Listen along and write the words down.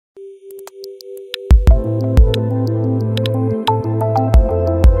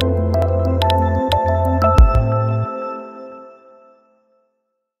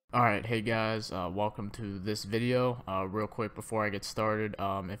Hey guys, welcome to this video. Real quick before I get started,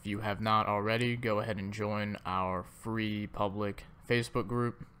 if you have not already, go ahead and join our free public Facebook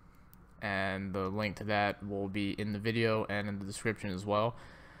group, and the link to that will be in the video and in the description as well.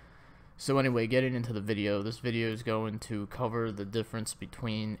 So anyway, getting into the video, this video is going to cover the difference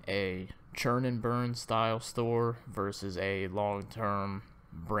between a churn and burn style store versus a long-term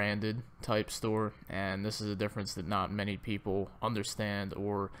branded type store, and this is a difference that not many people understand,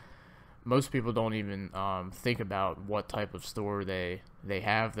 or most people don't even think about what type of store they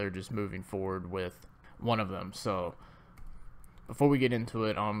have. They're just moving forward with one of them. So before we get into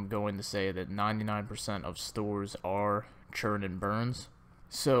it, I'm going to say that 99% of stores are churn and burns.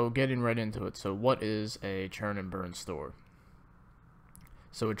 So getting right into it, so what is a churn and burn store?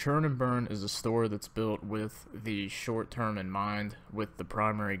 So a churn and burn is a store that's built with the short term in mind, with the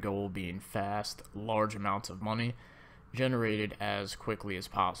primary goal being fast, large amounts of money generated as quickly as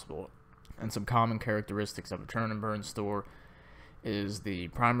possible. And some common characteristics of a churn and burn store is the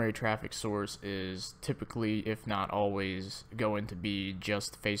primary traffic source is typically, if not always, going to be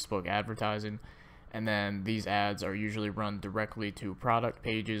just Facebook advertising. And then these ads are usually run directly to product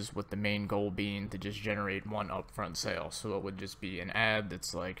pages, with the main goal being to just generate one upfront sale. So it would just be an ad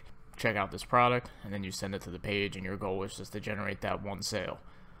that's like, check out this product, and then you send it to the page, and your goal is just to generate that one sale.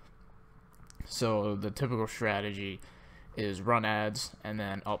 So the typical strategy is run ads and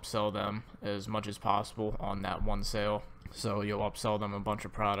then upsell them as much as possible on that one sale. So you'll upsell them a bunch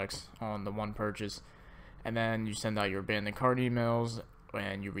of products on the one purchase, and then you send out your abandoned cart emails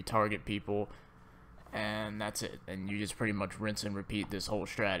and you retarget people, and that's it. And you just pretty much rinse and repeat this whole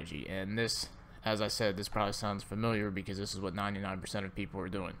strategy. And this, as I said, this probably sounds familiar because this is what 99% of people are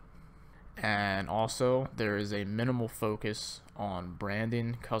doing. And also, there is a minimal focus on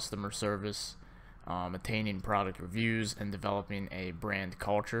branding, customer service, attaining product reviews, and developing a brand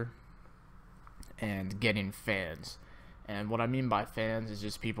culture, and getting fans. And what I mean by fans is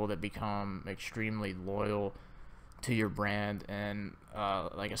just people that become extremely loyal to your brand and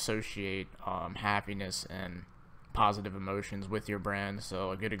like associate happiness and positive emotions with your brand.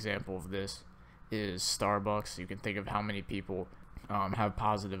 So a good example of this is Starbucks. You can think of how many people have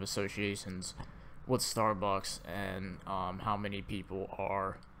positive associations with Starbucks, and how many people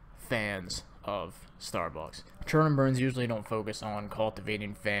are fans of Starbucks. Churn and burns usually don't focus on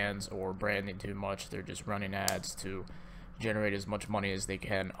cultivating fans or branding too much. They're just running ads to generate as much money as they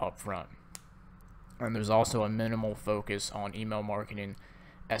can up front. And there's also a minimal focus on email marketing,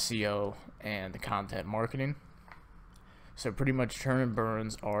 SEO, and content marketing. So pretty much churn and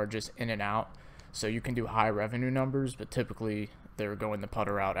burns are just in and out. So you can do high revenue numbers, but typically they're going to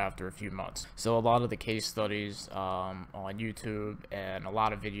putter out after a few months. So a lot of the case studies on YouTube and a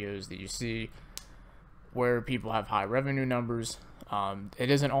lot of videos that you see where people have high revenue numbers,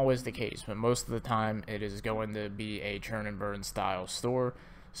 it isn't always the case, but most of the time it is going to be a churn and burn style store.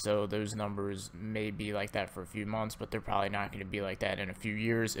 So those numbers may be like that for a few months, but they're probably not going to be like that in a few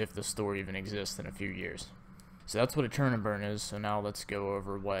years, if the store even exists in a few years. So that's what a churn and burn is. So now let's go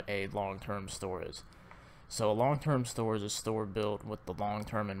over what a long-term store is. So a long-term store is a store built with the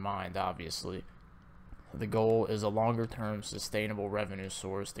long-term in mind, obviously. The goal is a longer-term sustainable revenue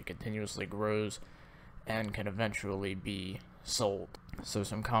source that continuously grows and can eventually be sold. So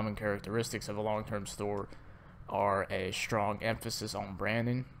some common characteristics of a long-term store are a strong emphasis on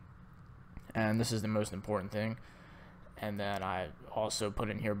branding, and this is the most important thing. And then I also put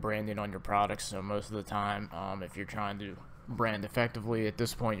in here branding on your products. So most of the time, if you're trying to brand effectively, at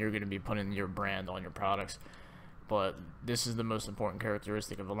this point you're going to be putting your brand on your products. But this is the most important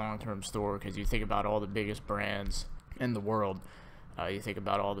characteristic of a long-term store, because you think about all the biggest brands in the world, you think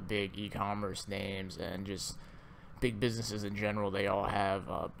about all the big e-commerce names and just big businesses in general. They all have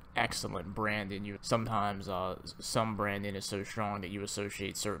excellent branding. Sometimes some branding is so strong that you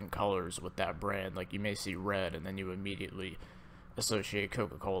associate certain colors with that brand. Like you may see red and then you immediately associate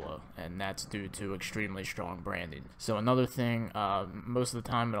Coca-Cola, and that's due to extremely strong branding. So another thing, most of the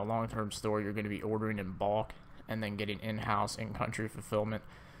time in a long-term store you're going to be ordering in bulk and then getting in-house, in-country fulfillment.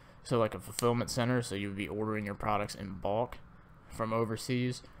 So like a fulfillment center, so you would be ordering your products in bulk from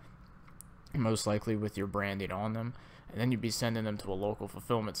overseas, most likely with your branding on them, and then you'd be sending them to a local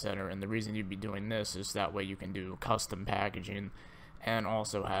fulfillment center. And the reason you'd be doing this is that way you can do custom packaging and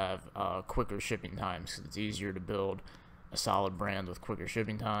also have quicker shipping times, because it's easier to build a solid brand with quicker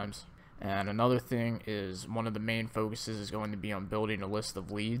shipping times. And another thing is, one of the main focuses is going to be on building a list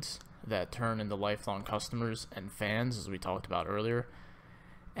of leads that turn into lifelong customers and fans, as we talked about earlier.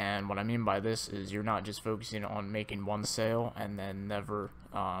 And what I mean by this is, you're not just focusing on making one sale and then never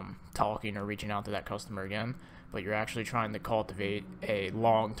talking or reaching out to that customer again, but you're actually trying to cultivate a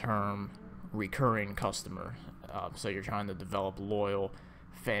long-term recurring customer. So you're trying to develop loyal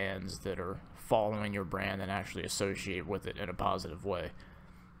fans that are following your brand and actually associate with it in a positive way.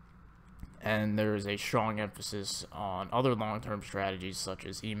 And there is a strong emphasis on other long-term strategies such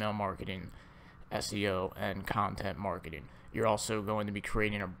as email marketing, SEO, and content marketing. You're also going to be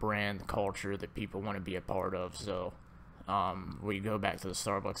creating a brand culture that people want to be a part of. So we go back to the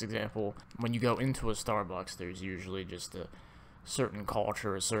Starbucks example. When you go into a Starbucks, there's usually just a certain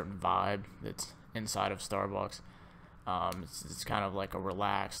culture, a certain vibe that's inside of Starbucks. It's kind of like a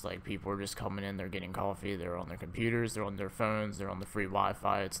relaxed, like people are just coming in, they're getting coffee, they're on their computers, they're on their phones, they're on the free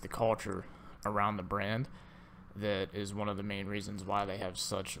Wi-Fi. It's the culture around the brand that is one of the main reasons why they have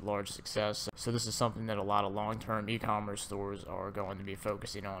such large success. So this is something that a lot of long-term e-commerce stores are going to be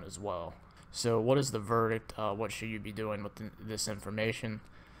focusing on as well. So what is the verdict? What should you be doing with this information?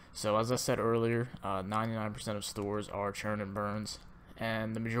 So as I said earlier, 99% of stores are churn and burns,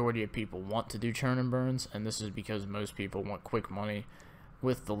 and the majority of people want to do churn and burns, and this is because most people want quick money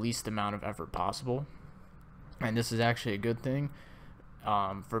with the least amount of effort possible. And this is actually a good thing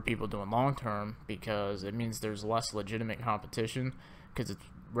for people doing long term, because it means there's less legitimate competition, because it's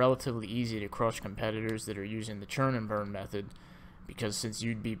relatively easy to crush competitors that are using the churn and burn method, because since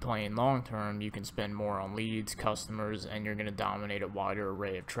you'd be playing long term, you can spend more on leads, customers, and you're going to dominate a wider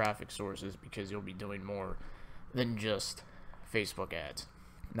array of traffic sources because you'll be doing more than just Facebook ads.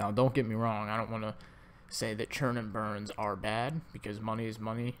 Now, don't get me wrong, I don't want to say that churn and burns are bad, because money is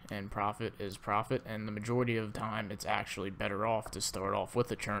money and profit is profit, and the majority of the time it's actually better off to start off with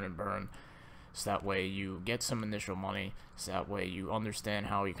a churn and burn, so that way you get some initial money, so that way you understand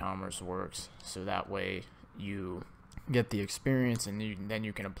how e-commerce works, so that way you get the experience, and then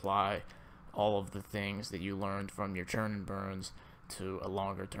you can apply all of the things that you learned from your churn and burns to a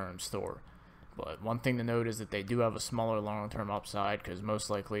longer term store. But one thing to note is that they do have a smaller long-term upside, because most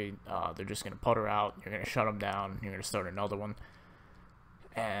likely they're just going to putter out, you're going to shut them down, you're going to start another one.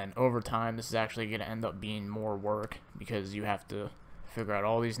 And over time, this is actually going to end up being more work, because you have to figure out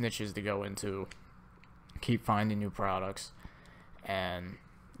all these niches to go into, keep finding new products, and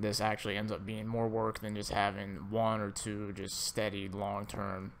this actually ends up being more work than just having one or two just steady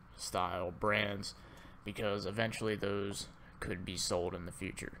long-term style brands, because eventually those could be sold in the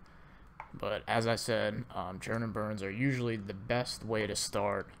future. But as I said, churn and burns are usually the best way to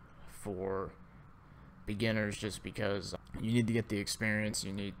start for beginners, just because you need to get the experience,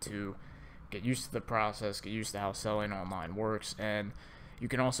 you need to get used to the process, get used to how selling online works, and you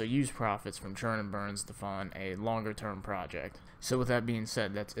can also use profits from churn and burns to fund a longer term project. So with that being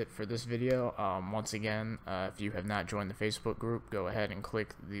said, that's it for this video. Once again, if you have not joined the Facebook group, go ahead and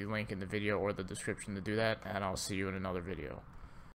click the link in the video or the description to do that, and I'll see you in another video.